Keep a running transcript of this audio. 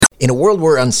In a world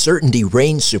where uncertainty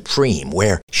reigns supreme,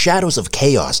 where shadows of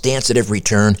chaos dance at every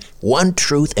turn, one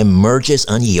truth emerges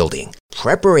unyielding.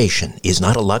 Preparation is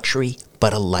not a luxury,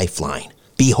 but a lifeline.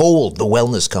 Behold the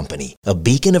Wellness Company, a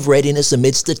beacon of readiness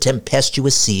amidst the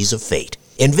tempestuous seas of fate.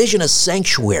 Envision a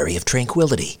sanctuary of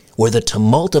tranquility, where the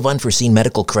tumult of unforeseen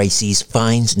medical crises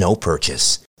finds no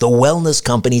purchase. The Wellness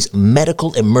Company's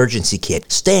Medical Emergency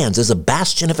Kit stands as a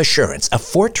bastion of assurance, a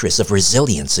fortress of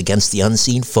resilience against the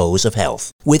unseen foes of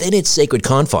health. Within its sacred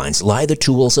confines lie the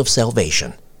tools of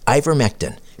salvation.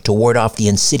 Ivermectin, to ward off the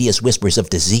insidious whispers of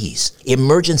disease.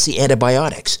 Emergency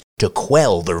antibiotics, to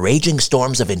quell the raging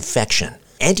storms of infection.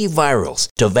 Antivirals,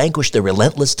 to vanquish the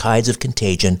relentless tides of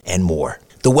contagion, and more.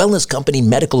 The Wellness Company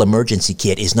Medical Emergency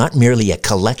Kit is not merely a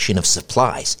collection of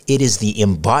supplies. It is the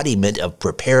embodiment of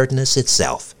preparedness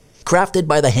itself. Crafted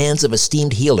by the hands of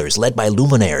esteemed healers led by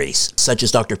luminaries such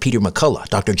as Dr. Peter McCullough,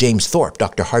 Dr. James Thorpe,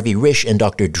 Dr. Harvey Risch, and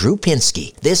Dr. Drew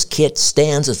Pinsky, this kit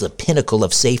stands as the pinnacle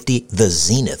of safety, the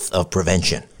zenith of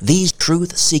prevention. These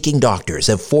truth-seeking doctors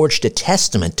have forged a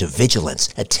testament to vigilance,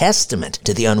 a testament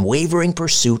to the unwavering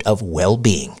pursuit of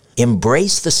well-being.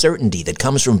 Embrace the certainty that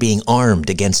comes from being armed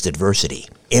against adversity.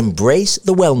 Embrace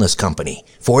the Wellness Company,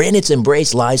 for in its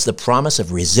embrace lies the promise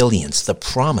of resilience, the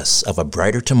promise of a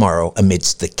brighter tomorrow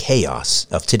amidst the chaos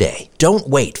of today. Don't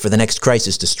wait for the next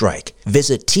crisis to strike.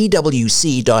 Visit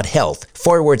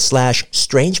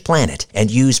twc.health/Strange Planet and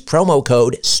use promo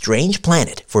code Strange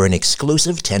Planet for an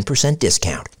exclusive 10%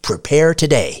 discount. Prepare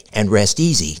today and rest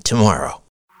easy tomorrow.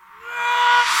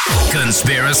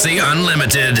 Conspiracy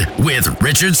Unlimited with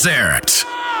Richard Syrett.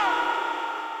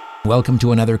 Welcome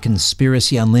to another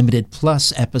Conspiracy Unlimited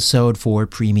Plus episode for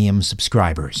premium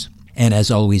subscribers. And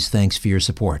as always, thanks for your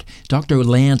support. Dr.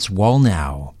 Lance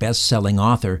Wallnau, best-selling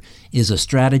author, is a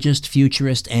strategist,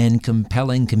 futurist, and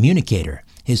compelling communicator.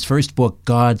 His first book,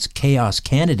 God's Chaos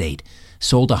Candidate,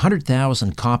 sold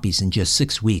 100,000 copies in just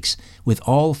 6 weeks, with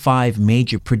all 5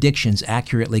 major predictions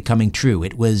accurately coming true.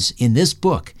 It was in this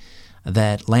book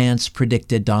that Lance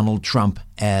predicted Donald Trump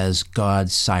as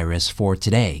God's Cyrus for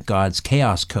today. God's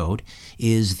Chaos Code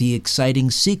is the exciting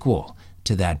sequel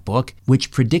to that book, which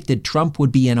predicted Trump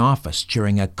would be in office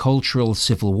during a cultural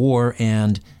civil war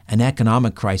and an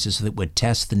economic crisis that would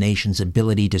test the nation's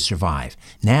ability to survive.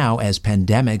 Now, as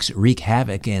pandemics wreak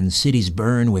havoc and cities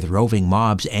burn with roving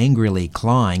mobs angrily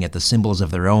clawing at the symbols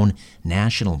of their own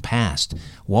national past,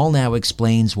 Wallnau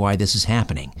explains why this is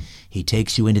happening. He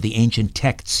takes you into the ancient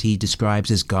texts he describes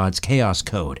as God's Chaos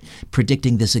Code,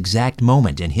 predicting this exact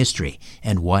moment in history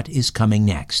and what is coming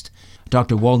next.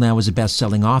 Dr. Wallnau is a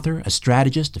best-selling author, a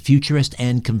strategist, a futurist,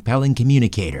 and compelling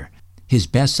communicator. His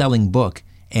best-selling book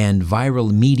and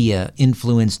viral media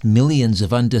influenced millions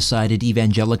of undecided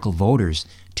evangelical voters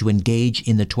to engage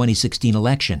in the 2016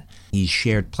 election. He's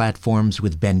shared platforms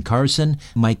with Ben Carson,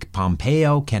 Mike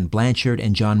Pompeo, Ken Blanchard,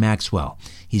 and John Maxwell.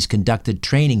 He's conducted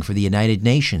training for the United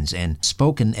Nations and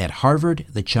spoken at Harvard,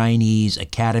 the Chinese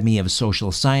Academy of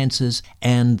Social Sciences,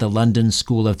 and the London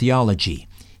School of Theology.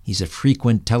 He's a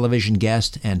frequent television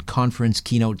guest and conference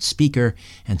keynote speaker,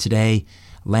 and today,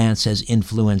 Lance has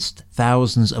influenced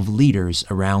thousands of leaders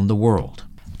around the world.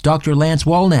 Dr. Lance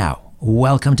Wallnau,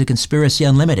 welcome to Conspiracy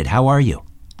Unlimited. How are you?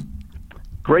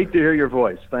 Great to hear your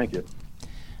voice. Thank you.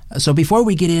 So before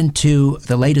we get into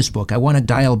the latest book, I want to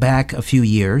dial back a few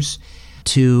years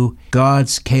to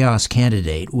God's Chaos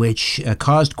Candidate, which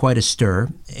caused quite a stir,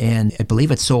 and I believe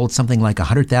it sold something like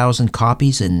 100,000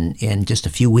 copies in just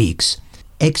a few weeks.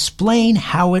 Explain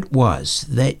how it was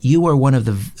that you were one of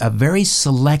a very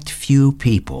select few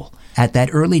people at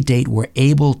that early date were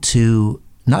able to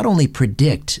not only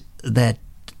predict that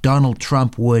Donald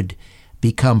Trump would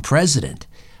become president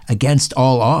against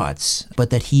all odds, but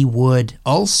that he would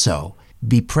also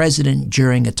be president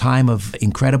during a time of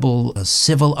incredible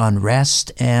civil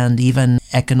unrest and even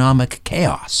economic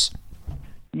chaos.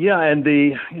 Yeah, and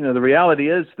the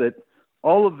reality is that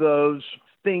all of those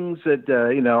things that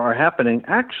are happening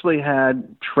actually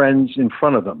had trends in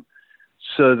front of them,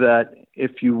 so that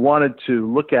if you wanted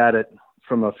to look at it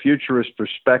from a futurist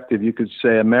perspective, you could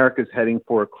say America's heading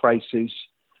for a crisis.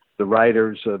 The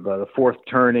writers of The Fourth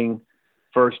Turning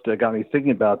first got me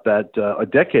thinking about that a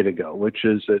decade ago, which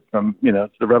is that from the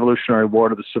Revolutionary War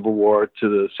to the Civil War to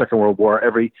the Second World War,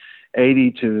 every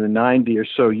 80 to 90 or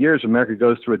so years, America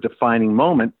goes through a defining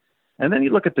moment. And then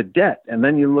you look at the debt, and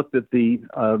then you looked at the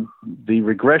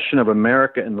regression of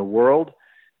America in the world,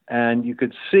 and you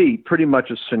could see pretty much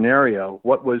a scenario.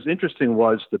 What was interesting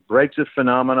was the Brexit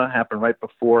phenomena happened right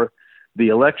before the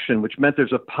election, which meant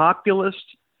there's a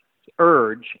populist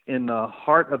urge in the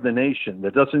heart of the nation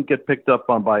that doesn't get picked up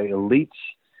on by elites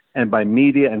and by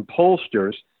media and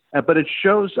pollsters, But it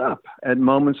shows up at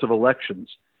moments of elections.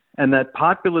 And that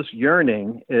populist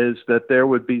yearning is that there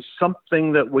would be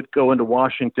something that would go into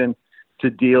Washington to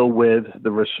deal with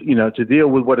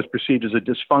what is perceived as a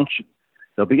dysfunction.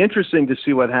 It'll be interesting to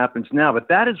see what happens now, but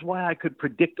that is why I could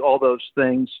predict all those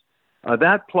things.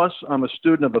 That plus I'm a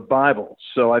student of the Bible,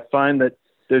 so I find that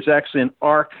there's actually an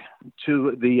arc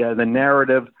to the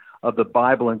narrative of the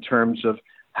Bible in terms of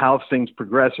how things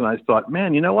progress. And I thought,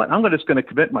 man, you know what? I'm just going to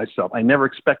commit myself. I never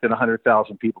expected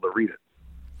 100,000 people to read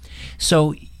it.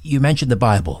 So you mentioned the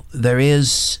Bible. There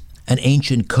is an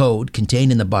ancient code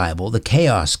contained in the Bible, the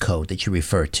Chaos Code that you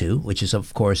refer to, which is,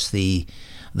 of course, the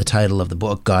title of the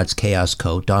book, God's Chaos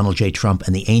Code, Donald J. Trump,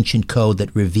 and the ancient code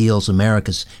that reveals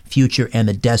America's future and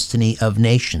the destiny of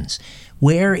nations.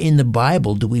 Where in the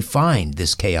Bible do we find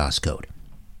this Chaos Code?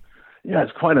 Yeah,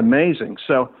 it's quite amazing.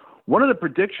 So one of the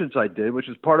predictions I did, which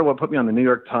is part of what put me on the New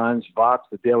York Times, Vox,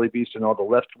 the Daily Beast, and all the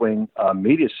left-wing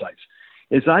media sites,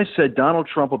 is I said Donald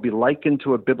Trump will be likened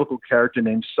to a biblical character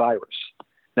named Cyrus.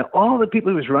 Now, all the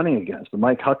people he was running against, the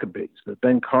Mike Huckabees, the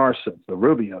Ben Carsons, the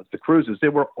Rubios, the Cruzes, they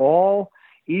were all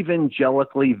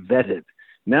evangelically vetted.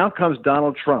 Now comes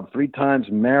Donald Trump, 3 times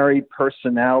married,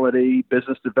 personality,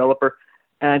 business developer,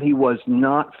 and he was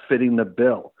not fitting the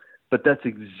bill. But that's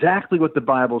exactly what the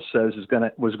Bible says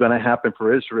was going to happen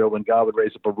for Israel when God would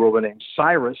raise up a ruler named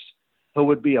Cyrus, who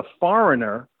would be a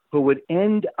foreigner who would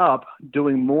end up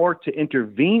doing more to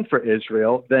intervene for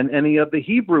Israel than any of the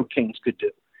Hebrew kings could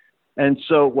do. And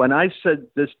so when I said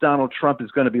this Donald Trump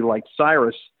is going to be like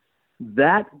Cyrus,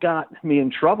 that got me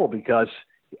in trouble because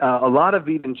a lot of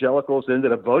evangelicals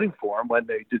ended up voting for him when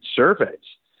they did surveys.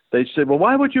 They said, well,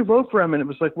 why would you vote for him? And it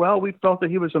was like, well, we felt that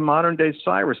he was a modern-day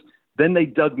Cyrus. Then they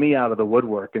dug me out of the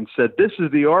woodwork and said, this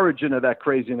is the origin of that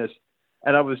craziness.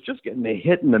 And I was just getting a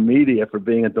hit in the media for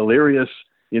being a delirious,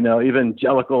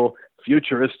 evangelical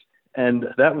futurist. And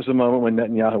that was the moment when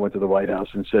Netanyahu went to the White House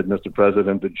and said, Mr.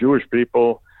 President, the Jewish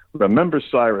people remember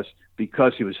Cyrus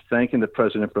because he was thanking the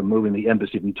president for moving the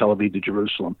embassy from Tel Aviv to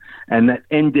Jerusalem. And that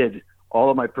ended all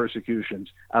of my persecutions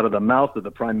out of the mouth of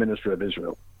the prime minister of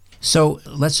Israel. So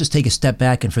let's just take a step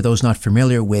back, and for those not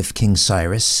familiar with King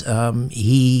Cyrus, was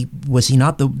he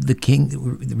not the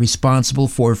king responsible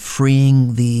for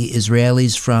freeing the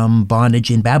Israelis from bondage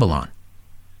in Babylon?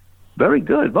 Very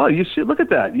good. Well, you see, look at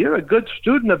that. You're a good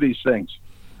student of these things.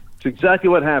 It's exactly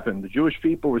what happened. The Jewish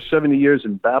people were 70 years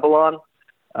in Babylon.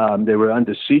 They were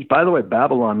under siege. By the way,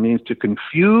 Babylon means to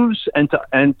confuse and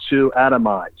to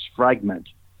atomize, fragment.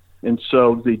 And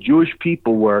so the Jewish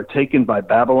people were taken by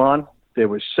Babylon. They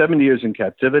were 70 years in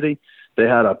captivity. They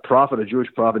had a Jewish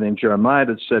prophet named Jeremiah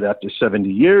that said, after 70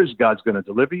 years, God's going to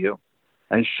deliver you.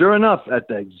 And sure enough, at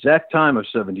the exact time of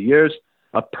 70 years,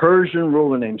 a Persian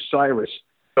ruler named Cyrus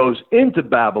goes into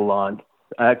Babylon,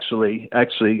 actually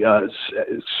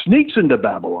sneaks into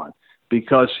Babylon,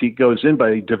 because he goes in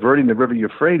by diverting the river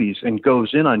Euphrates and goes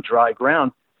in on dry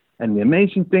ground. And the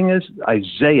amazing thing is,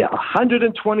 Isaiah,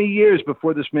 120 years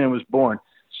before this man was born,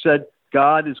 said,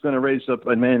 God is going to raise up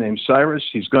a man named Cyrus.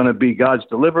 He's going to be God's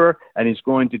deliverer, and he's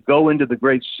going to go into the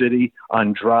great city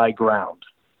on dry ground.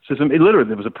 So literally,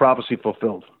 there was a prophecy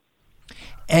fulfilled.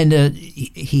 And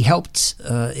he helped,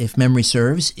 if memory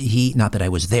serves, not that I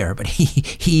was there, but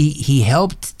he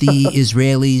helped the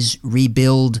Israelis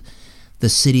rebuild the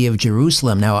city of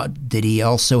Jerusalem. Now, did he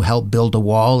also help build a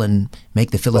wall and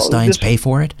make the Philistines pay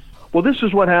for it? Well, this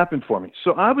is what happened for me.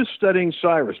 So I was studying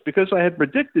Cyrus because I had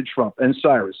predicted Trump and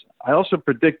Cyrus. I also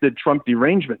predicted Trump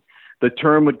derangement. The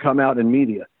term would come out in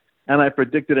media. And I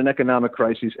predicted an economic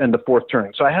crisis and the fourth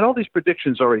turning. So I had all these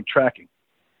predictions already tracking.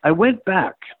 I went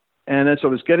back, and as I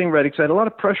was getting ready, because I had a lot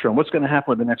of pressure on what's going to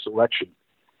happen with the next election,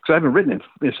 because I haven't written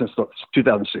it since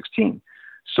 2016.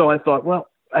 So I thought, well,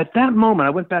 at that moment, I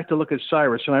went back to look at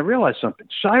Cyrus, and I realized something.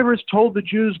 Cyrus told the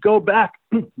Jews, go back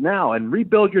now and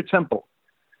rebuild your temple.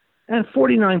 And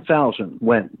 49,000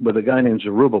 went with a guy named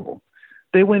Zerubbabel.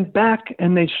 They went back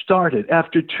and they started.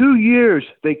 After 2 years,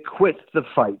 they quit the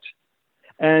fight.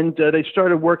 And they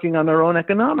started working on their own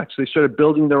economics. They started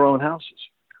building their own houses.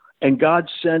 And God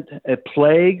sent a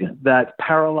plague that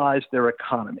paralyzed their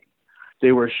economy.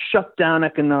 They were shut down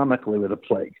economically with a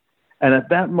plague. And at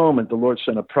that moment, the Lord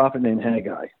sent a prophet named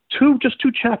Haggai, just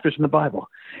two chapters in the Bible.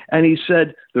 And he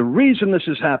said, the reason this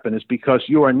has happened is because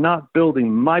you are not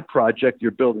building my project, you're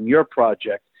building your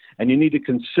project. And you need to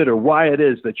consider why it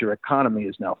is that your economy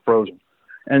is now frozen.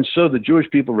 And so the Jewish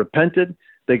people repented.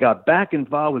 They got back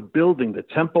involved with building the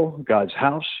temple, God's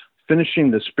house,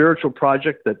 finishing the spiritual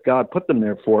project that God put them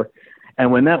there for.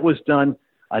 And when that was done,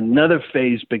 another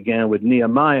phase began with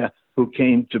Nehemiah, who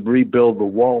came to rebuild the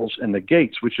walls and the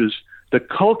gates, which is the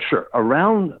culture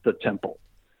around the temple.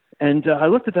 And I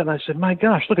looked at that and I said, my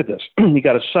gosh, look at this. You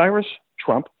got a Cyrus,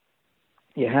 Trump.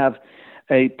 You have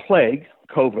a plague,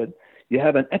 COVID. You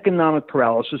have an economic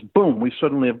paralysis. Boom, we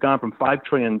suddenly have gone from $5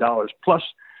 trillion plus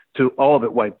to all of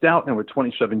it wiped out, and we're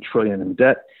 $27 trillion in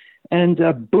debt. And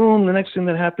boom, the next thing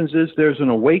that happens is there's an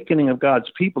awakening of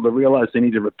God's people to realize they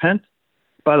need to repent.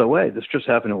 By the way, this just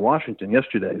happened in Washington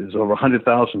yesterday. There's over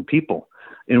 100,000 people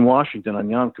in Washington on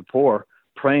Yom Kippur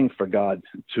praying for God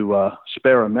to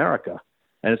spare America.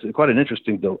 And it's quite an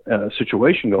interesting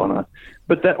situation going on.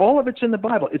 But that all of it's in the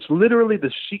Bible. It's literally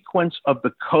the sequence of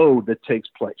the code that takes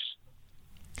place.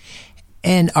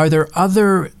 And are there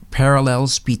other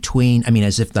parallels between, I mean,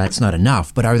 as if that's not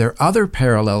enough, but are there other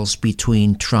parallels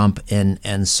between Trump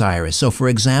and Cyrus? So, for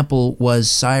example,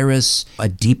 was Cyrus a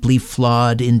deeply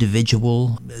flawed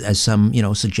individual, as some,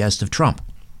 suggest of Trump?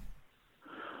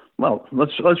 Well,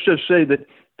 let's just say that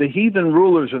the heathen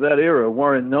rulers of that era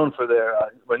weren't known for their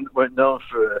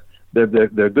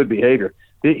good behavior.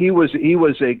 He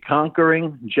was a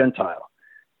conquering Gentile.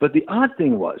 But the odd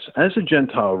thing was, as a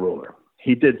Gentile ruler,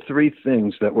 he did three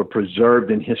things that were preserved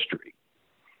in history.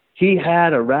 He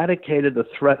had eradicated the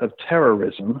threat of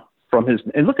terrorism from his,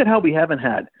 and look at how we haven't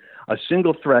had a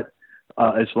single threat,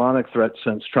 Islamic threat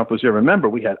since Trump was here. Remember,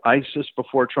 we had ISIS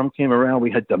before Trump came around. We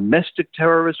had domestic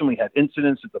terrorism. We had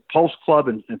incidents at the Pulse Club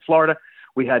in Florida.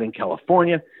 We had in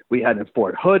California. We had in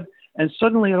Fort Hood. And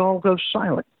suddenly it all goes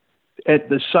silent.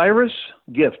 The Cyrus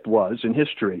gift was, in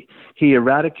history, he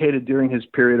eradicated during his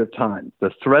period of time the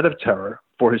threat of terror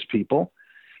for his people.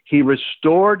 He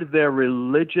restored their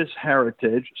religious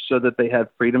heritage so that they had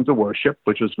freedom to worship,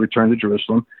 which was returned to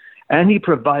Jerusalem. And he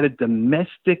provided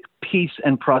domestic peace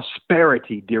and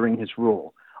prosperity during his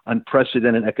rule,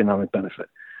 unprecedented economic benefit.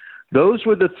 Those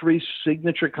were the three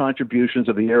signature contributions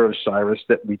of the era of Cyrus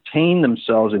that retain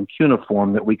themselves in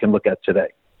cuneiform that we can look at today.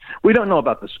 We don't know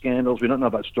about the scandals. We don't know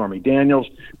about Stormy Daniels.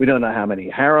 We don't know how many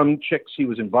harem chicks he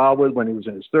was involved with when he was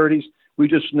in his 30s. We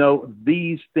just know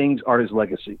these things are his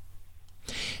legacy.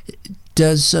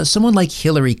 Does someone like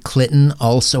Hillary Clinton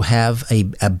also have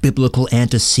a biblical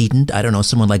antecedent? I don't know,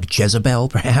 someone like Jezebel,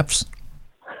 perhaps?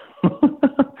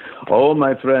 Oh,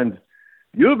 my friend,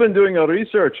 you've been doing your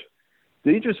research.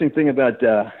 The interesting thing about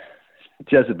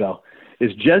Jezebel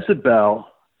is Jezebel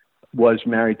was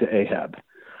married to Ahab.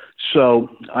 So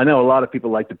I know a lot of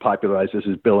people like to popularize this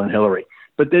as Bill and Hillary,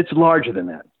 but it's larger than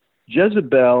that.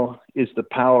 Jezebel is the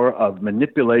power of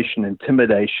manipulation,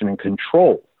 intimidation, and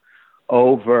control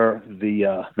over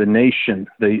the nation,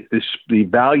 the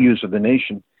values of the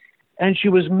nation. And she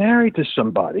was married to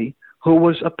somebody who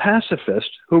was a pacifist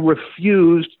who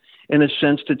refused, in a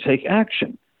sense, to take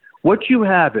action. What you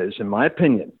have is, in my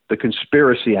opinion, the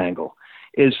conspiracy angle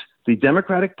is the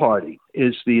Democratic Party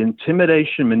is the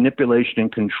intimidation, manipulation,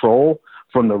 and control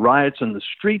from the riots on the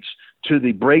streets to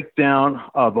the breakdown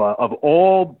of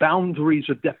all boundaries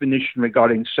of definition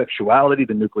regarding sexuality,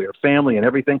 the nuclear family, and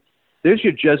everything. There's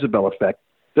your Jezebel effect.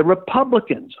 The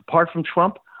Republicans, apart from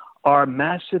Trump, are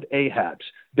massive Ahabs.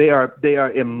 They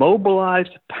are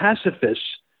immobilized pacifists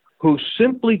who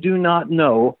simply do not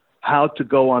know how to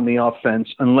go on the offense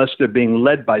unless they're being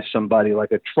led by somebody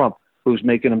like a Trump who's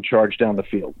making them charge down the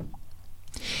field.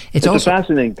 It's also a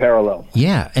fascinating parallel.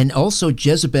 Yeah, and also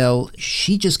Jezebel,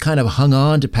 she just kind of hung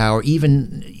on to power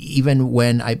even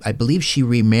when I believe she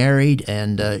remarried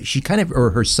and she kind of,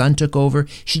 or her son took over.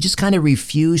 She just kind of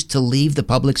refused to leave the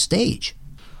public stage.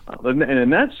 And in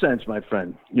that sense, my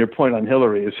friend, your point on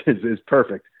Hillary is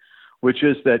perfect, which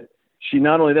is that she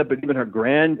not only that, but even her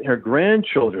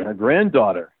grandchildren, her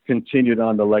granddaughter continued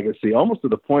on the legacy, almost to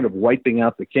the point of wiping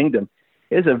out the kingdom.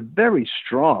 Is a very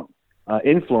strong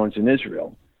influence in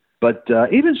Israel, but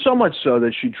even so much so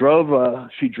that she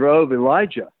drove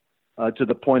Elijah to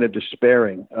the point of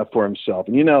despairing for himself.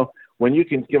 And when you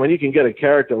can get a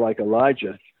character like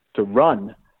Elijah to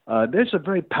run, there's a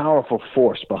very powerful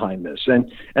force behind this,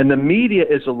 and the media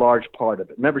is a large part of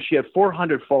it. Remember, she had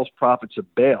 400 false prophets of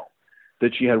Baal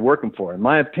that she had working for her. In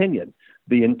my opinion,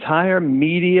 the entire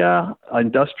media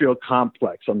industrial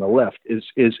complex on the left is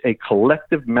a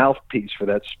collective mouthpiece for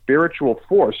that spiritual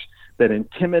force that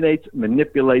intimidates,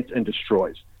 manipulates, and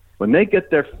destroys. When they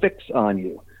get their fix on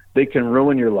you, they can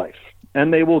ruin your life,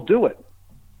 and they will do it.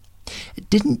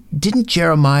 Didn't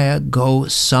Jeremiah go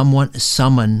summon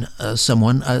someone,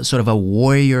 sort of a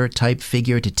warrior type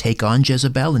figure to take on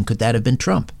Jezebel, and could that have been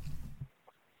Trump?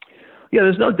 Yeah,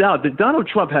 there's no doubt that Donald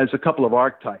Trump has a couple of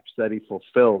archetypes that he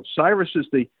fulfills. Cyrus is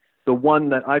the one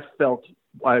that I felt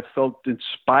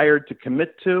inspired to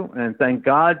commit to, and thank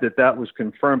God that was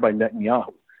confirmed by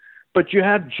Netanyahu. But you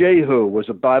have Jehu, was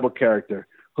a Bible character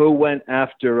who went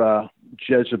after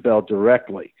Jezebel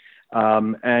directly,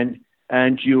 and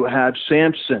And you have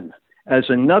Samson as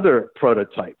another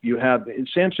prototype. You have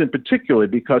Samson particularly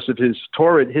because of his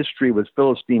torrid history with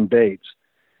Philistine babes.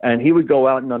 And he would go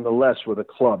out nonetheless with a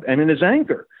club. And in his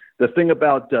anger, the thing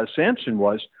about Samson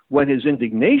was when his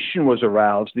indignation was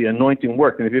aroused, the anointing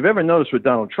worked. And if you've ever noticed with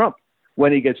Donald Trump,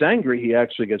 when he gets angry, he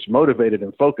actually gets motivated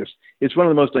and focused. It's one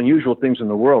of the most unusual things in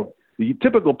the world. The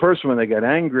typical person, when they get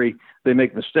angry, they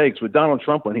make mistakes. With Donald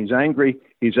Trump, when he's angry,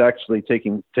 he's actually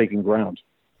taking ground.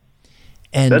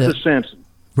 And that's a Samson.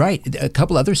 Right. A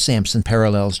couple other Samson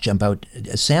parallels jump out.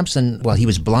 Samson, well, he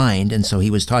was blind, and so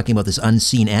he was talking about this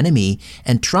unseen enemy,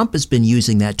 and Trump has been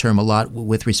using that term a lot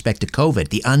with respect to COVID,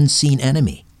 the unseen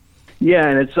enemy. Yeah,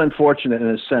 and it's unfortunate in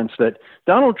a sense that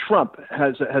Donald Trump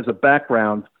has a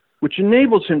background which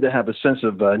enables him to have a sense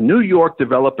of New York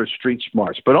developer street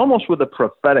smarts, but almost with a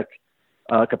prophetic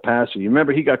capacity. You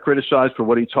remember he got criticized for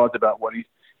what he talked about,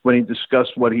 when he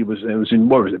discussed what he was in,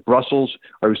 what was it, Brussels,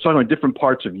 or he was talking about different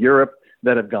parts of Europe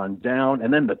that have gone down,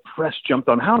 and then the press jumped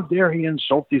on, how dare he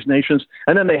insult these nations?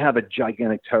 And then they have a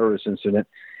gigantic terrorist incident.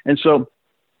 And so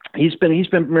he's been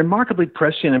remarkably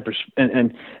prescient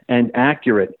and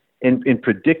accurate in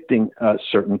predicting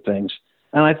certain things.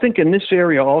 And I think in this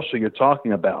area also you're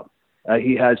talking about,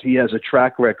 he has a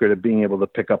track record of being able to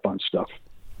pick up on stuff.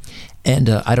 And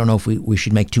I don't know if we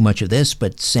should make too much of this,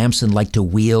 but Samson liked to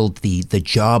wield the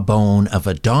jawbone of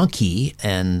a donkey,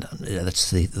 and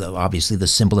that's obviously the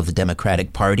symbol of the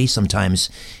Democratic Party.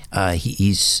 Sometimes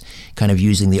he's kind of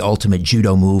using the ultimate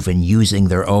judo move and using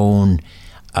their own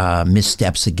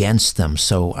missteps against them.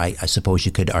 So I suppose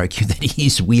you could argue that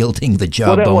he's wielding the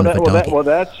jawbone of a donkey.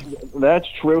 That's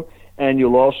true. And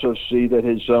you'll also see that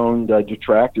his own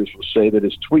detractors will say that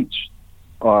his tweets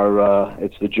are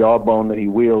it's the jawbone that he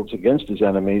wields against his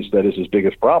enemies that is his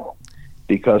biggest problem,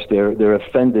 because they're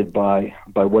offended by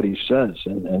what he says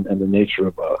and the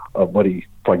nature of what he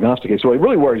prognosticates. So it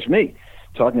really worries me,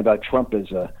 talking about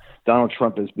Donald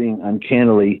Trump as being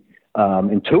uncannily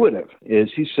intuitive,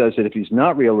 is he says that if he's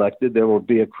not reelected, there will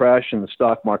be a crash in the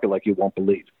stock market like you won't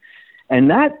believe.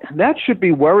 And that should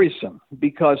be worrisome,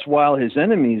 because while his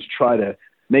enemies try to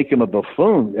make him a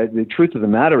buffoon, the truth of the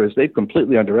matter is they've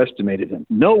completely underestimated him.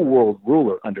 No world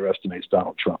ruler underestimates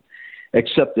Donald Trump,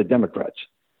 except the Democrats.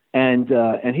 And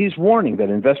he's warning that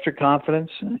investor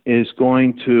confidence is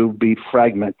going to be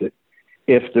fragmented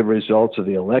if the results of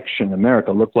the election in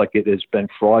America look like it has been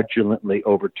fraudulently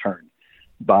overturned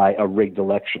by a rigged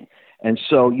election. And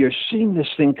so you're seeing this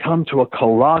thing come to a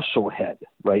colossal head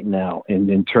right now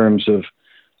in terms of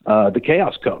the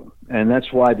chaos code. And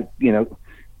that's why,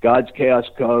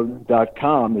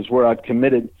 godschaoscode.com is where I've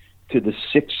committed to the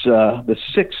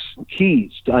six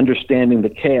keys to understanding the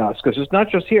chaos, because it's not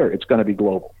just here, it's going to be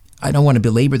global. I don't want to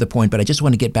belabor the point, but I just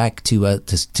want to get back to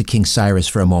King Cyrus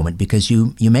for a moment, because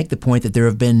you make the point that there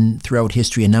have been throughout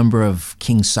history a number of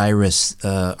King Cyrus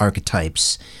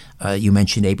archetypes. You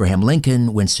mentioned Abraham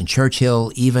Lincoln, Winston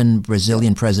Churchill, even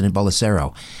Brazilian President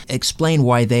Bolsonaro. Explain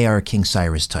why they are King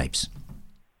Cyrus types.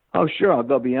 Oh, sure. I'll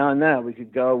go beyond that. We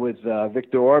could go with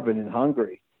Viktor Orban in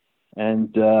Hungary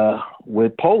and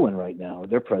with Poland right now,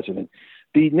 their president.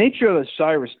 The nature of a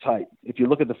Cyrus type, if you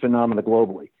look at the phenomena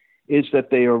globally, is that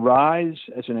they arise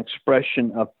as an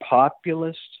expression of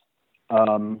populist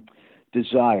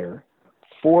desire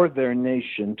for their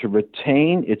nation to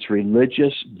retain its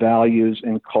religious values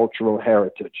and cultural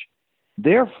heritage.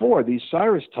 Therefore, these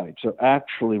Cyrus types are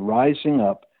actually rising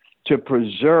up to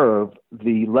preserve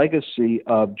the legacy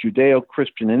of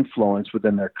Judeo-Christian influence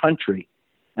within their country,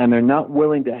 and they're not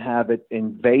willing to have it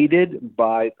invaded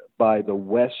by the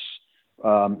West's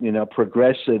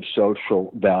progressive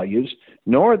social values,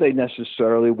 nor are they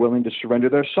necessarily willing to surrender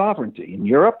their sovereignty. In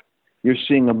Europe, you're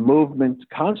seeing a movement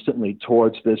constantly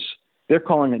towards this. They're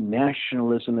calling it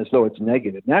nationalism as though it's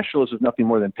negative. Nationalism is nothing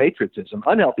more than patriotism.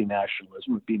 Unhealthy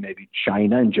nationalism would be maybe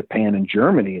China and Japan and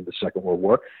Germany in the Second World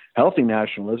War. Healthy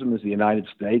nationalism is the United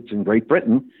States and Great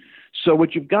Britain. So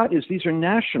what you've got is these are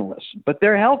nationalists, but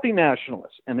they're healthy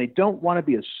nationalists, and they don't want to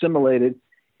be assimilated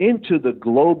into the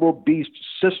global beast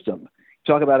system.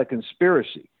 Talk about a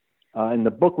conspiracy. In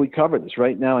the book, we cover this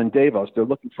right now in Davos. They're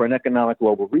looking for an economic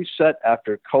global reset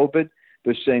after COVID.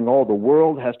 They're saying, the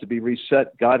world has to be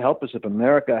reset. God help us if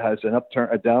America has a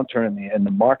downturn in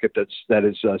the market that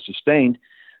is sustained.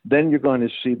 Then you're going to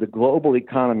see the global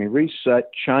economy reset,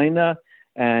 China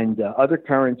and other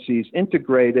currencies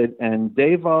integrated, and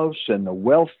Davos and the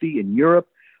wealthy in Europe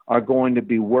are going to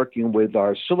be working with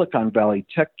our Silicon Valley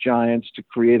tech giants to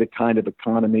create a kind of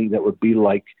economy that would be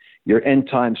like your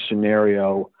end-time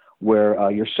scenario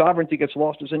where your sovereignty gets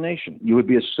lost as a nation. You would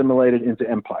be assimilated into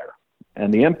empire.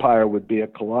 And the empire would be a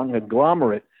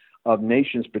conglomerate of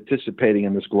nations participating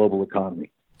in this global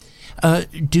economy.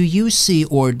 Do you see,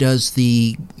 or does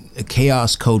the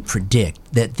Chaos Code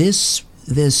predict that this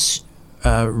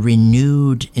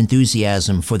renewed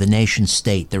enthusiasm for the nation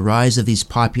state, the rise of these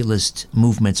populist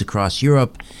movements across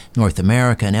Europe, North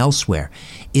America, and elsewhere,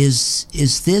 is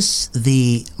this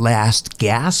the last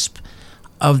gasp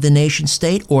of the nation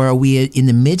state, or are we in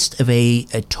the midst of a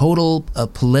total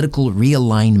political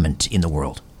realignment in the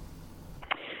world?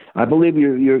 I believe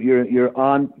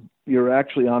you're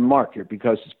actually on mark here,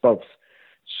 because it's both.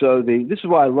 So this is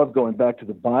why I love going back to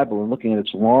the Bible and looking at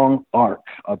its long arc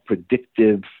of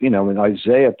predictive, and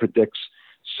Isaiah predicts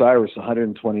Cyrus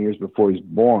 120 years before he's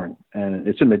born, and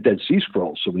it's in the Dead Sea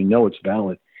Scrolls, so we know it's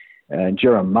valid. And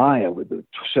Jeremiah with the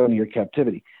 70-year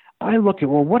captivity. I look at,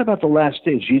 well, what about the last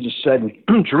days? Jesus said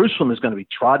Jerusalem is going to be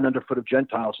trodden underfoot of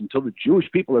Gentiles until the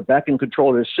Jewish people are back in control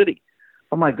of their city.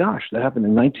 Oh my gosh, that happened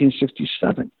in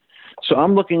 1967. So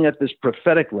I'm looking at this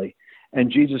prophetically. And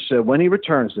Jesus said, when he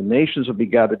returns, the nations will be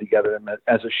gathered together. And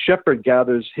as a shepherd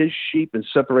gathers his sheep and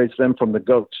separates them from the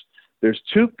goats, there's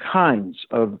two kinds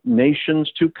of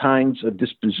nations, two kinds of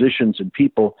dispositions and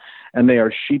people, and they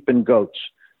are sheep and goats.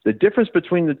 The difference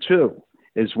between the two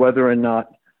is whether or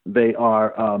not they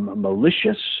are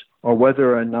malicious or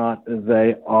whether or not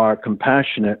they are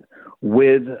compassionate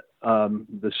with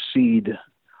the seed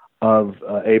of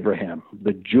Abraham,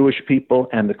 the Jewish people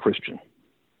and the Christian.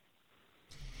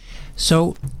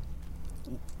 So,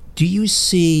 do you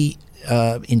see,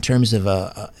 in terms of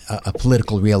a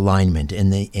political realignment,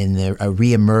 in a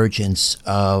reemergence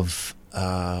of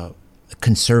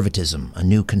conservatism, a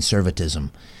new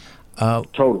conservatism?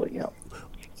 Totally, yeah.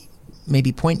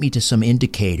 Maybe point me to some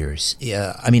indicators.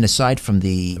 Aside from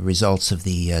the results of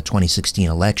the 2016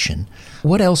 election,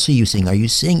 what else are you seeing? Are you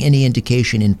seeing any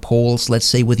indication in polls, let's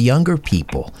say with younger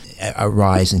people, a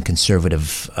rise in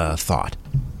conservative thought?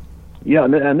 Yeah,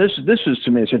 and this is,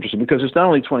 to me, it's interesting because it's not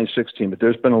only 2016, but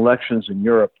there's been elections in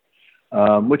Europe,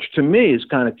 which to me is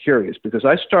kind of curious because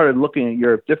I started looking at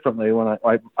Europe differently when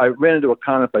I ran into a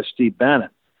comment by Steve Bannon,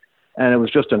 and it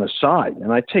was just an aside,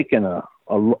 and I take in a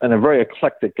very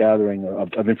eclectic gathering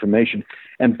of information,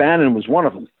 and Bannon was one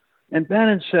of them. And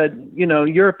Bannon said,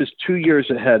 Europe is 2 years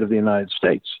ahead of the United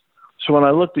States. So when I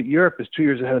looked at Europe as 2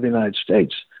 years ahead of the United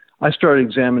States, I started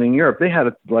examining Europe. They had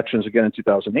elections again in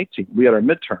 2018. We had our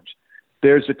midterms.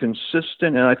 There's a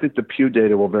consistent, and I think the Pew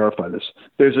data will verify this,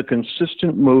 there's a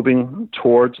consistent moving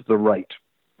towards the right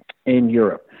in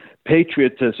Europe.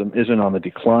 Patriotism isn't on the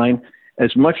decline.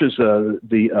 As much as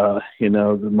the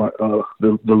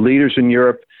leaders in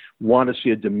Europe want to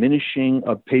see a diminishing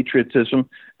of patriotism,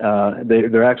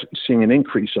 they're actually seeing an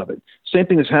increase of it. Same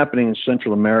thing is happening in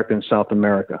Central America and South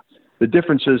America. The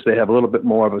difference is they have a little bit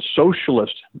more of a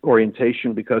socialist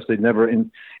orientation because they never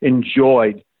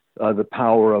enjoyed the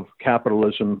power of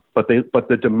capitalism, but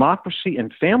the democracy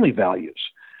and family values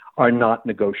are not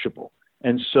negotiable.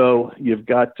 And so you've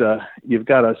got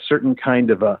a certain kind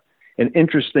of an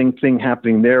interesting thing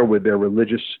happening there with their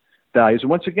religious values. And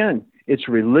once again, it's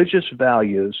religious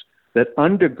values that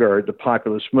undergird the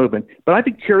populist movement. But I'd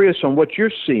be curious on what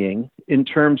you're seeing in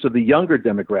terms of the younger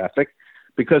demographic,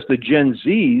 because the Gen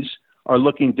Zs are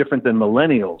looking different than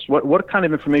millennials. What kind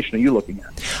of information are you looking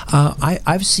at?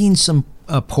 I've seen some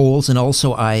polls, and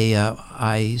also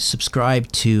I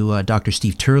subscribe to Dr.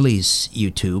 Steve Turley's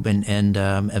YouTube, and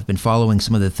have been following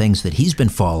some of the things that he's been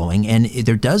following. And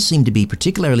there does seem to be,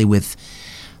 particularly with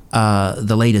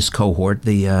the latest cohort,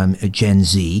 the Gen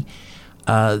Z,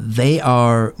 they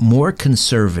are more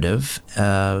conservative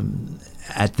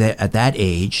at that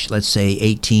age, let's say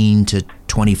 18 to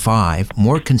 25,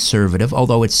 more conservative,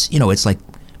 although it's like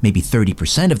maybe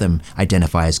 30% of them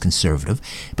identify as conservative,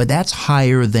 but that's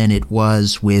higher than it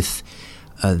was with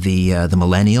the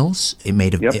millennials. It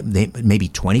maybe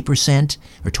 20%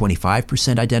 or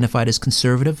 25% identified as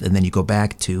conservative, and then you go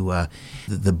back to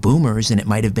the boomers, and it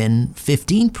might have been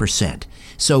 15%.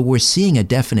 So we're seeing a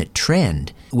definite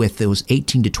trend with those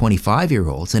 18 to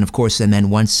 25-year-olds, and of course, and then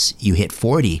once you hit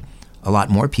 40, a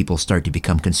lot more people start to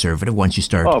become conservative once you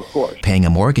start paying a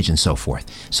mortgage and so forth.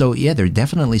 So, yeah, there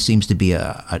definitely seems to be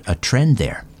a trend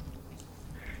there.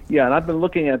 Yeah, and I've been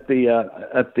looking at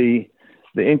the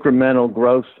incremental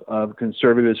growth of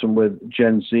conservatism with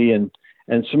Gen Z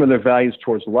and some of their values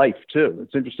towards life, too.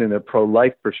 It's interesting, their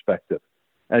pro-life perspective.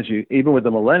 Even with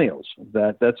the millennials,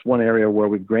 that's one area where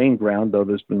we've gained ground, though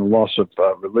there's been a loss of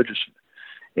religious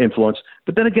influence.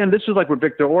 But then again, this is like where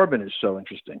Viktor Orban is so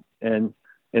interesting. And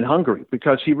in Hungary,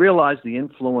 because he realized the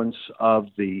influence of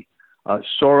the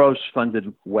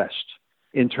Soros-funded West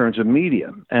in terms of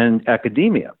media and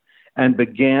academia. and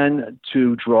began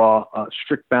to draw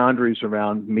strict boundaries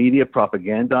around media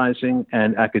propagandizing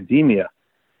and academia.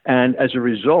 And as a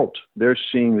result, they're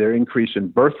seeing their increase in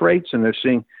birth rates, and they're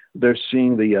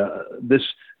seeing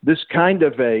this kind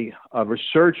of a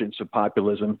resurgence of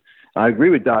populism. I agree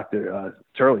with Dr.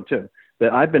 Turley, too,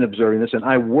 that I've been observing this, and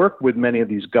I work with many of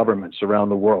these governments around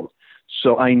the world.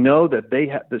 So I know that they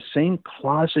have the same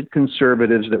closet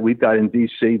conservatives that we've got in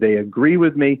D.C. They agree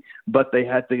with me, but they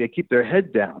had to keep their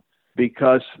head down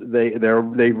because they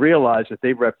realize that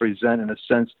they represent, in a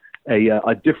sense,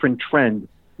 a different trend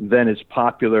than is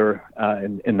popular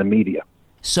in the media.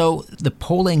 So the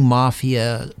polling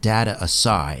mafia data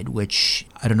aside, which,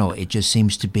 I don't know, it just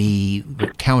seems to be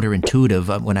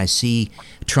counterintuitive when I see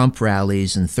Trump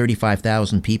rallies and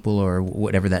 35,000 people or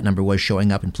whatever that number was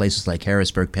showing up in places like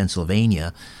Harrisburg,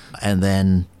 Pennsylvania, and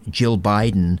then Jill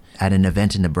Biden at an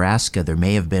event in Nebraska, there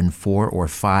may have been 4 or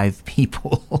 5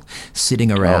 people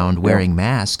sitting around wearing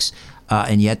masks,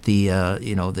 and yet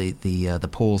the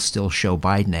polls still show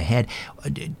Biden ahead.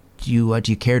 Do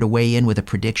you care to weigh in with a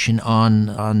prediction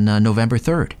on November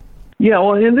 3rd? Yeah,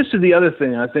 well, and this is the other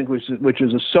thing I think, which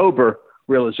is a sober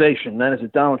realization. That is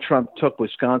that Donald Trump took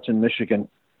Wisconsin, Michigan,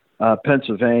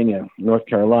 Pennsylvania, North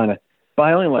Carolina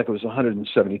by only it was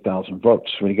 170,000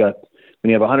 votes. When you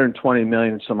have 120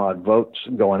 million and some odd votes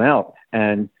going out,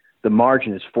 and the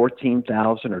margin is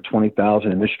 14,000 or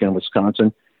 20,000 in Michigan and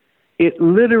Wisconsin, it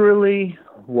literally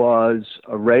was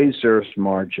a razor's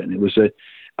margin.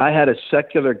 I had a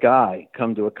secular guy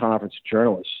come to a conference of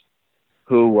journalists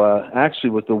who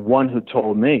actually was the one who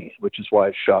told me, which is why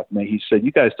it shocked me. He said,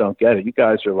 "You guys don't get it. You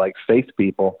guys are like faith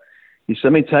people." He said,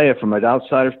 "Let me tell you, from an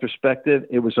outsider's perspective,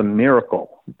 it was a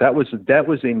miracle. That was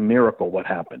a miracle what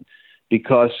happened,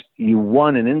 because you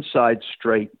won an inside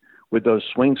straight with those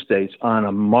swing states on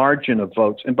a margin of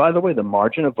votes." And by the way, the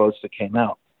margin of votes that came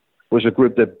out was a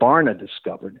group that Barna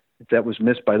discovered that was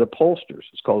missed by the pollsters.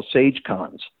 It's called Sage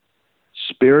Cons.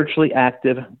 Spiritually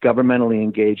active, governmentally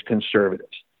engaged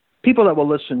conservatives. People that will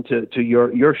listen to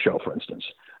your show, for instance.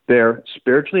 They're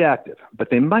spiritually active, but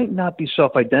they might not be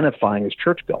self-identifying as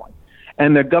church-going.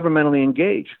 And they're governmentally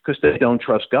engaged because they don't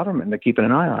trust government. They're keeping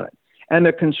an eye on it. And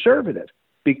they're conservative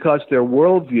because their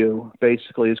worldview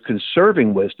basically is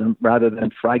conserving wisdom rather than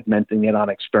fragmenting it on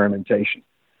experimentation.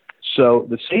 So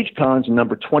the Sage Cons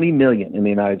number 20 million in the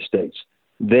United States.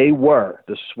 They were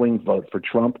the swing vote for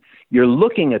Trump. You're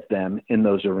looking at them in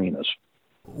those arenas.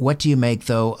 What do you make,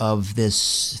 though, of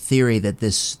this theory that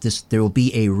there will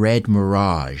be a red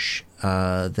mirage,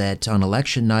 that on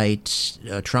election night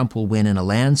Trump will win in a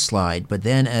landslide, but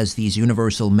then as these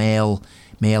universal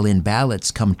mail-in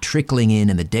ballots come trickling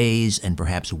in the days and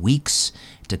perhaps weeks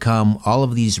to come, all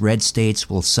of these red states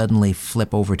will suddenly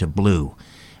flip over to blue?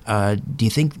 Do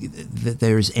you think that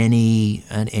there's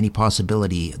any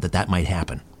possibility that might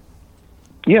happen?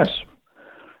 Yes.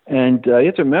 And you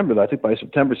have to remember that I think by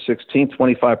September 16th,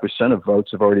 25% of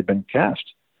votes have already been cast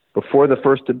before the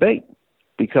first debate,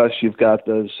 because you've got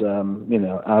those,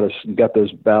 you've got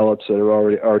those ballots that are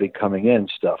already coming in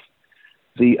stuff.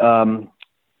 The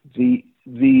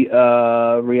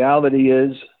reality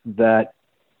is that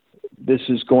this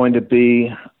is going to be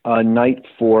a night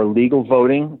for legal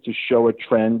voting to show a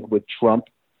trend with Trump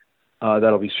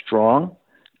that'll be strong.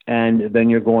 And then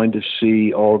you're going to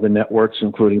see all the networks,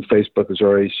 including Facebook, has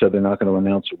already said they're not going to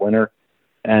announce a winner.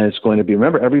 And it's going to be,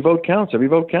 remember, every vote counts.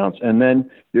 And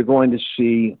then you're going to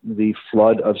see the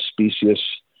flood of specious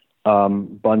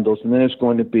bundles. And then there's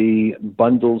going to be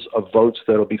bundles of votes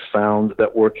that will be found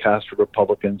that were cast for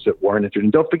Republicans that weren't interested.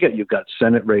 And don't forget, you've got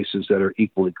Senate races that are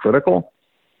equally critical.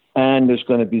 And there's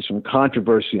going to be some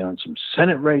controversy on some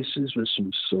Senate races with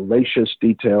some salacious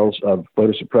details of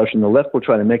voter suppression. The left will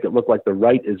try to make it look like the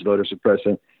right is voter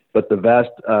suppression, but the vast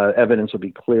evidence will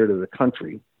be clear to the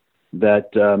country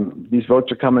that these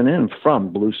votes are coming in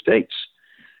from blue states,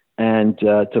 and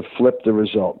to flip the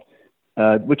result,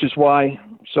 which is why,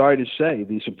 sorry to say,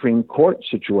 the Supreme Court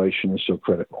situation is so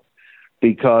critical.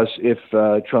 Because if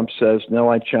Trump says, no,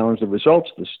 I challenge the results,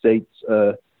 the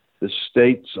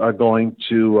states are going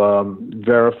to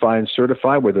verify and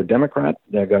certify whether they're Democrat.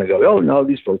 They're going to go, oh, no,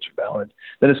 these votes are valid.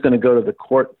 Then it's going to go to the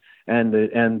court, and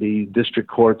the district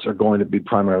courts are going to be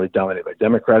primarily dominated by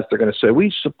Democrats. They're going to say,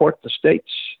 we support the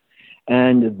states.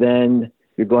 And then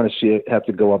you're going to see it have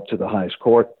to go up to the highest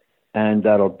court, and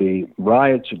that'll be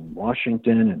riots in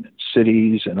Washington and in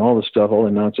cities and all the stuff, all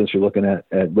the nonsense you're looking at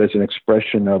as an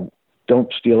expression of,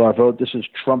 don't steal our vote. This is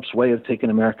Trump's way of taking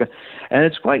America. And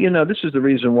it's quite, this is the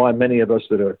reason why many of us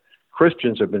that are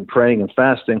Christians have been praying and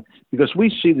fasting, because we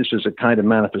see this as a kind of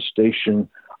manifestation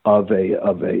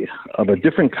a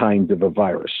different kind of a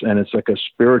virus, and it's like a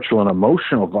spiritual and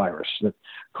emotional virus that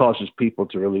causes people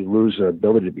to really lose their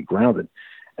ability to be grounded.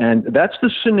 And that's the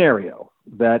scenario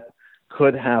that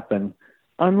could happen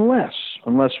unless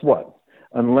what?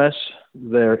 Unless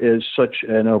there is such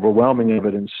an overwhelming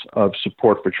evidence of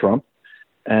support for Trump,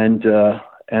 and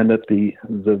that the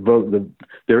vote,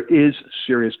 there is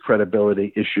serious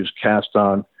credibility issues cast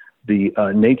on the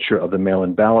nature of the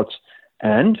mail-in ballots.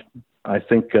 And I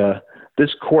think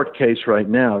this court case right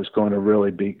now is going to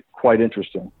really be quite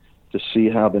interesting to see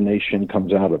how the nation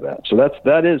comes out of that. So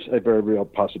that is a very real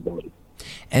possibility.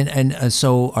 And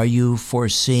so are you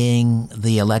foreseeing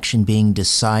the election being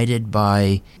decided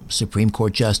by Supreme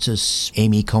Court Justice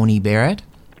Amy Coney Barrett?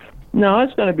 No,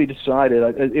 it's going to be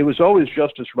decided. It was always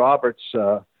Justice Roberts'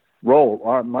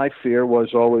 role. My fear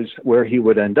was always where he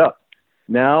would end up.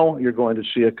 Now you're going to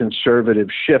see a conservative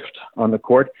shift on the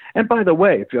court. And by the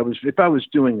way, if I was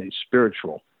doing a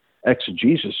spiritual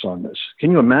exegesis on this,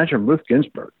 can you imagine Ruth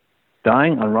Ginsburg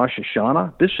dying on Rosh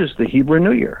Hashanah? This is the Hebrew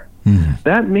New Year.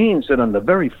 That means that on the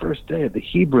very first day of the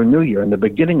Hebrew New Year, in the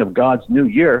beginning of God's new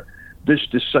year, this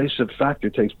decisive factor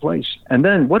takes place. And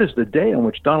then what is the day on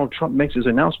which Donald Trump makes his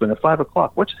announcement at 5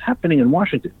 o'clock? What's happening in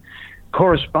Washington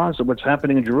corresponds to what's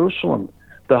happening in Jerusalem.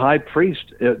 The high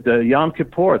priest, the Yom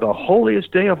Kippur, the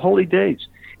holiest day of holy days,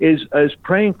 is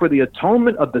praying for the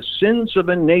atonement of the sins of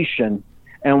a nation.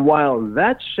 And while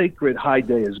that sacred high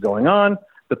day is going on,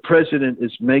 the president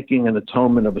is making an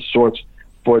atonement of a sort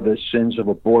for the sins of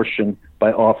abortion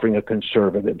by offering a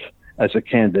conservative as a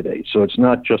candidate. So it's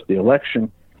not just the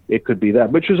election; it could be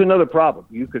that, which is another problem.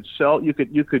 You could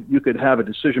have a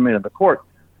decision made in the court,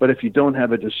 but if you don't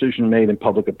have a decision made in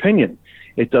public opinion,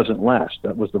 it doesn't last.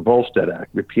 That was the Volstead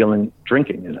Act, repealing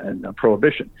drinking and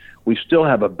prohibition. We still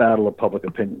have a battle of public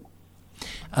opinion.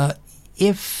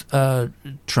 If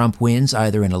Trump wins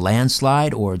either in a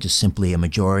landslide or just simply a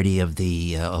majority of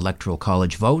the Electoral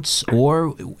College votes,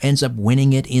 or ends up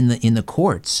winning it in the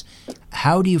courts,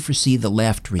 how do you foresee the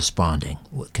left responding?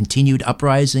 Continued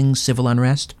uprising, civil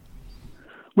unrest?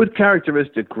 With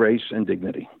characteristic grace and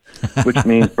dignity, which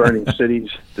means burning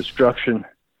cities, destruction,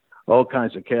 all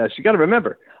kinds of chaos. You got to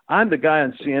remember, I'm the guy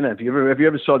on CNN. If you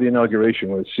ever saw the inauguration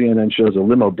where CNN shows a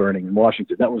limo burning in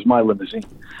Washington, that was my limousine.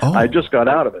 Oh. I just got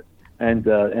out of it. And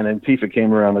Antifa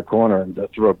came around the corner and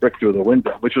threw a brick through the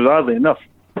window, which was oddly enough,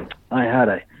 I had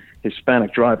a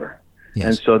Hispanic driver, yes.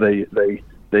 And so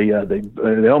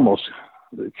they almost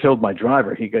killed my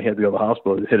driver. He had to go to the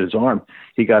hospital. It hit his arm.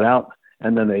 He got out,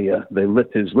 and then they lit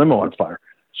his limo on fire.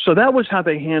 So that was how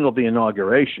they handled the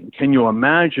inauguration. Can you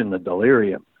imagine the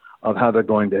delirium of how they're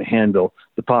going to handle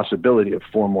the possibility of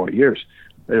 4 more years?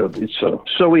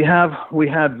 So we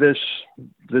have this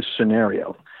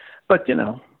scenario, but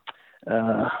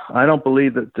I don't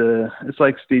believe that it's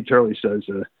like Steve Turley says.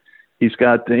 He's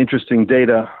got the interesting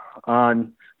data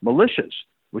on militias,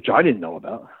 which I didn't know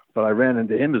about, but I ran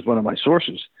into him as one of my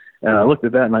sources. And I looked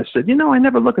at that and I said, I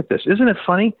never look at this. Isn't it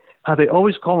funny how they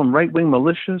always call them right-wing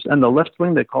militias and the left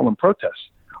wing, they call them protests?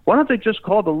 Why don't they just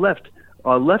call the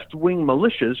left-wing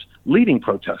militias leading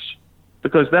protests?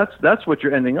 Because that's what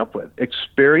you're ending up with.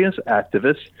 Experienced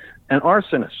activists and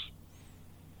arsonists.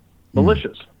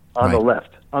 Militias on the left.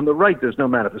 On the right, there's no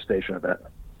manifestation of that.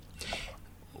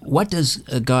 What does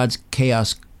God's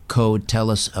chaos code tell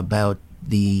us about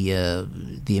the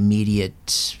immediate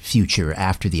future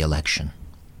after the election,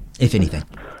 if anything?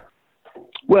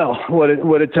 Well, what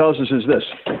it tells us is this: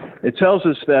 it tells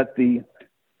us that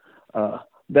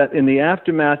that in the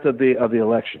aftermath of the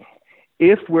election,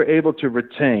 if we're able to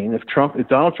retain, if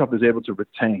Donald Trump is able to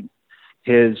retain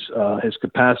his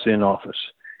capacity in office,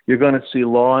 you're going to see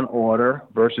law and order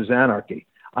versus anarchy.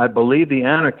 I believe the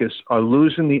anarchists are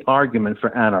losing the argument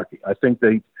for anarchy. I think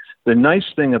the nice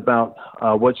thing about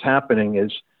what's happening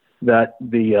is that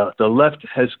the left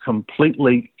has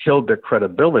completely killed their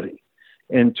credibility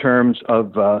in terms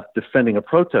of defending a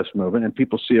protest movement, and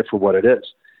people see it for what it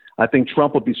is. I think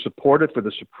Trump will be supported for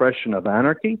the suppression of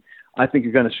anarchy. I think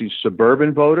you're going to see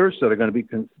suburban voters that are going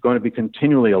to be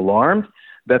continually alarmed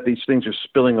that these things are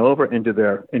spilling over into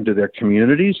their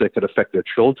communities that could affect their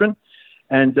children.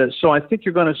 And so I think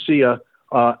you're going to see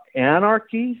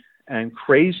anarchy and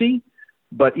crazy,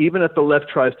 but even if the left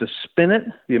tries to spin it,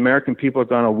 the American people are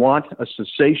going to want a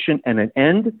cessation and an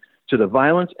end to the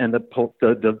violence, and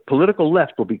the political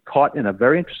left will be caught in a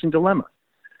very interesting dilemma.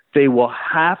 They will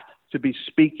have to be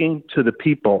speaking to the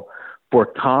people for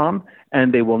calm,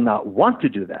 and they will not want to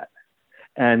do that.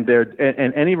 And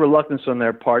any reluctance on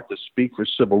their part to speak for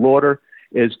civil order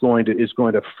is going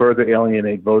to further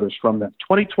alienate voters from them.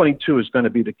 2022 is going to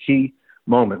be the key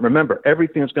moment. Remember,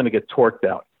 everything is going to get torqued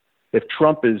out. If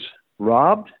Trump is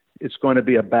robbed, it's going to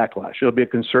be a backlash. It'll be a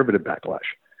conservative backlash.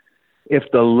 If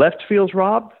the left feels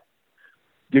robbed,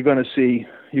 you're going to see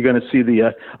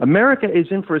the America is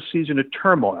in for a season of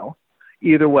turmoil.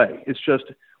 Either way, it's just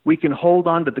we can hold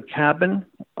on to the cabin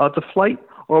of the flight,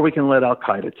 or we can let Al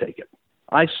Qaeda take it.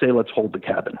 I say let's hold the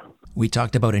cabin. We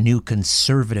talked about a new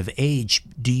conservative age.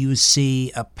 Do you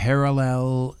see a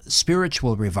parallel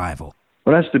spiritual revival?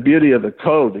 Well, that's the beauty of the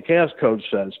code. The Chaos Code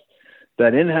says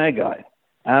that in Haggai,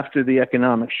 after the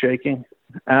economic shaking,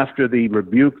 after the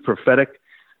prophetic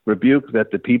rebuke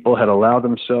that the people had allowed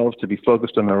themselves to be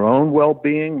focused on their own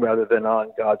well-being rather than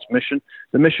on God's mission,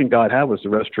 the mission God had was the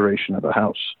restoration of a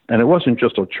house. And it wasn't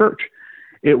just a church.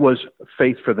 It was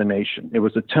faith for the nation. It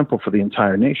was a temple for the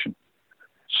entire nation.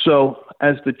 So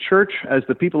as the church, as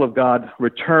the people of God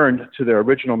returned to their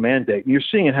original mandate, and you're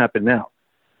seeing it happen now,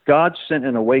 God sent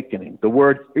an awakening. The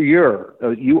word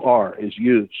you are is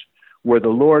used, where the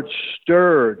Lord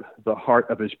stirred the heart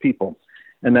of his people.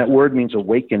 And that word means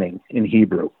awakening in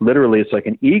Hebrew. Literally, it's like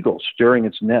an eagle stirring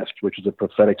its nest, which is a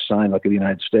prophetic sign like in the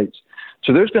United States.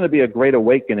 So there's going to be a great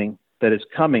awakening that is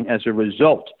coming as a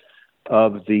result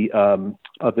of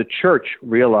the church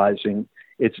realizing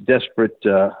its desperate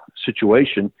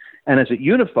situation, and as it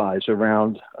unifies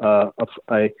around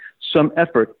some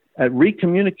effort at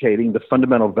recommunicating the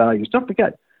fundamental values. Don't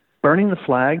forget, burning the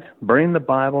flag, burning the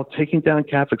Bible, taking down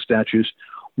Catholic statues.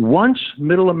 Once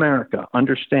Middle America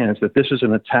understands that this is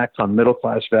an attack on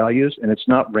middle-class values, and it's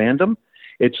not random,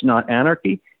 it's not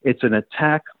anarchy, it's an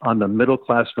attack on the middle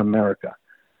class of America.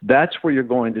 That's where you're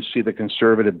going to see the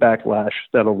conservative backlash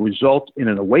that'll result in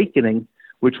an awakening,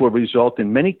 which will result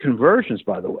in many conversions,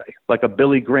 by the way, like a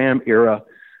Billy Graham era,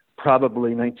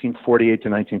 probably 1948 to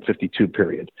 1952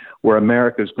 period, where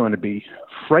America is going to be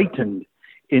frightened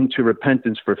into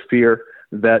repentance for fear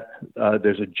that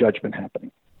there's a judgment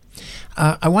happening.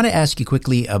 I want to ask you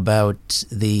quickly about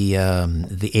the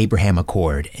Abraham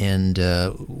Accord, and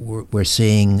we're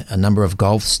seeing a number of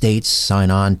Gulf states sign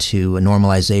on to a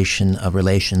normalization of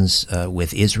relations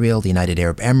with Israel, the United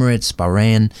Arab Emirates,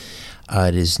 Bahrain.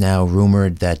 It is now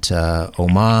rumored that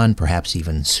Oman, perhaps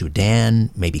even Sudan,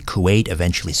 maybe Kuwait,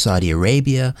 eventually Saudi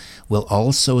Arabia, will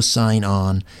also sign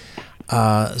on.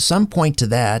 Some point to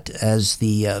that as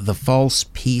the false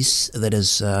peace that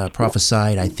is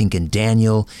prophesied, I think, in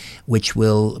Daniel, which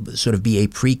will sort of be a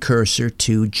precursor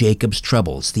to Jacob's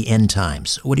troubles, the end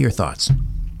times. What are your thoughts?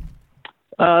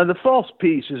 The false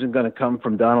peace isn't going to come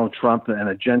from Donald Trump and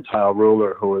a Gentile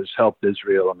ruler who has helped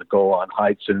Israel on the Golan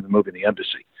Heights and moving the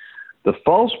embassy. The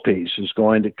false peace is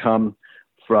going to come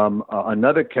from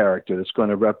another character that's going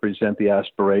to represent the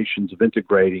aspirations of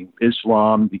integrating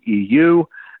Islam, the EU,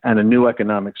 and a new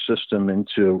economic system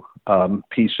into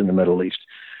peace in the Middle East.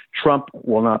 Trump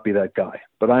will not be that guy.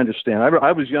 But I understand.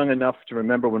 I was young enough to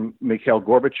remember when Mikhail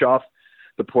Gorbachev,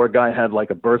 the poor guy, had like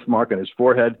a birthmark on his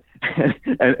forehead,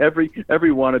 and every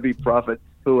wannabe prophet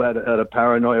who had a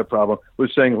paranoia problem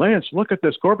was saying, Lance, look at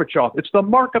this Gorbachev. It's the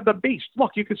mark of the beast.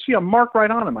 Look, you can see a mark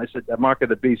right on him. I said, that mark of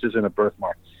the beast isn't a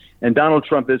birthmark. And Donald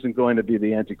Trump isn't going to be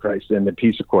the Antichrist in the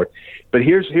peace accord. But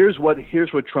here's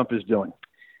what Trump is doing.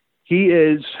 He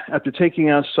is, after taking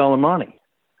out Soleimani,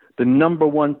 the number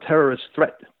one terrorist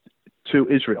threat to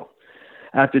Israel.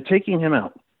 After taking him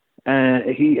out,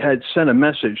 he had sent a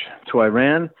message to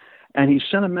Iran, and he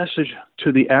sent a message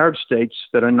to the Arab states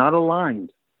that are not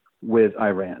aligned with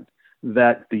Iran,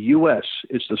 that the U.S.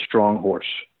 is the strong horse.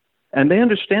 And they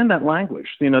understand that language.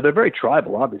 You know, they're very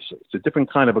tribal, obviously. It's a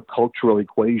different kind of a cultural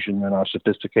equation than our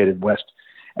sophisticated West.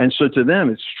 And so to them,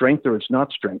 it's strength or it's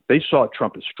not strength. They saw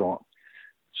Trump as strong.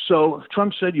 So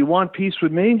Trump said, you want peace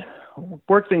with me?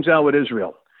 Work things out with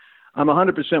Israel. I'm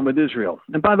 100% with Israel.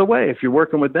 And by the way, if you're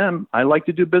working with them, I like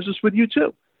to do business with you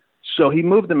too. So he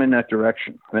moved them in that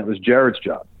direction. And it was Jared's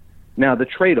job. Now, the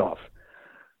trade-off.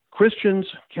 Christians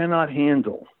cannot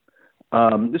handle.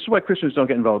 This is why Christians don't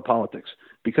get involved in politics,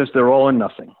 because they're all or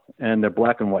nothing, and they're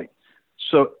black and white.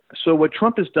 So what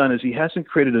Trump has done is he hasn't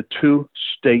created a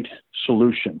two-state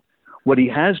solution. What he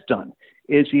has done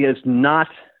is he has not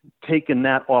taken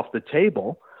that off the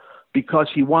table because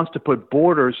he wants to put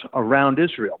borders around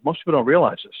Israel. Most people don't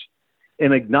realize this.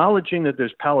 In acknowledging that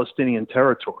there's Palestinian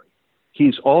territory,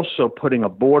 he's also putting a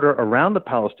border around the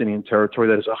Palestinian territory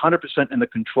that is 100% in the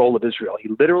control of Israel. He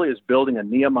literally is building a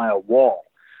Nehemiah wall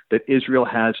that Israel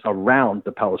has around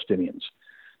the Palestinians.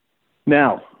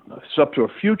 Now, it's up to a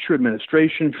future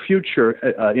administration, future,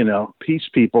 peace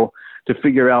people to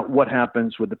figure out what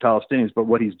happens with the Palestinians. But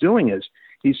what he's doing is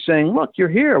he's saying, look, you're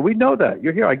here. We know that.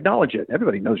 You're here. I acknowledge it.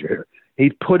 Everybody knows you're here.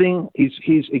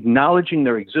 He's acknowledging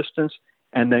their existence,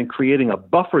 and then creating a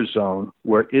buffer zone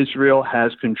where Israel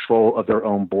has control of their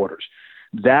own borders.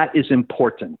 That is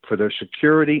important for their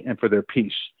security and for their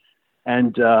peace.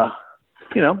 And,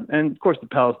 and of course the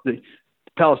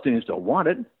Palestinians don't want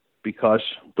it, because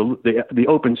the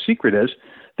open secret is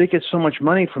they get so much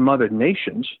money from other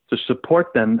nations to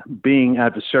support them being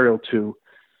adversarial to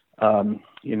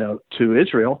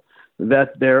Israel,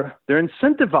 that they're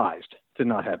incentivized to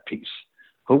not have peace.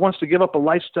 Who wants to give up a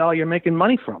lifestyle you're making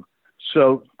money from?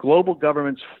 So global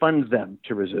governments fund them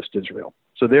to resist Israel.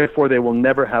 So therefore, they will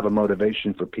never have a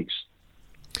motivation for peace.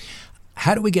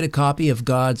 How do we get a copy of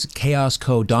God's Chaos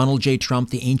Code, Donald J. Trump,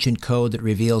 the ancient code that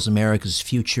reveals America's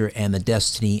future and the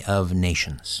destiny of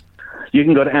nations? You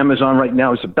can go to Amazon right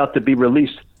now. It's about to be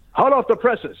released. Hot off the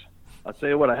presses. I'll tell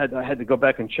you what, I had to go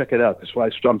back and check it out. That's why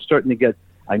I'm starting to get,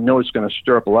 I know it's going to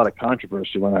stir up a lot of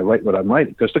controversy when I write what I'm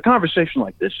writing, because the conversation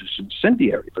like this is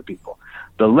incendiary for people.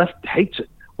 The left hates it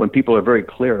when people are very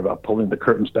clear about pulling the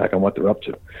curtains back on what they're up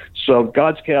to. So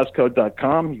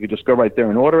godschaoscode.com, you can just go right there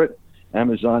and order it.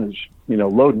 Amazon is,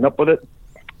 loading up with it.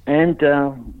 And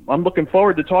I'm looking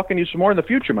forward to talking to you some more in the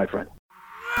future, my friend.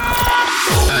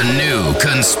 A new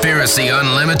Conspiracy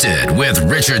Unlimited with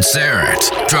Richard Syrett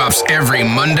drops every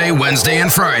Monday, Wednesday,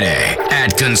 and Friday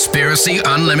at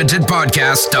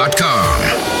conspiracyunlimitedpodcast.com.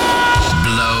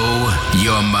 Blow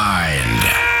your mind.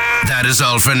 That is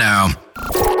all for now.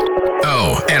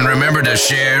 Oh, and remember to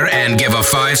share and give a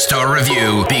 5-star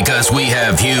review, because we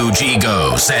have huge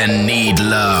egos and need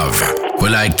love. We're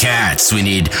like cats. We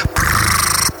need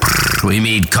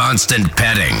constant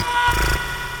petting.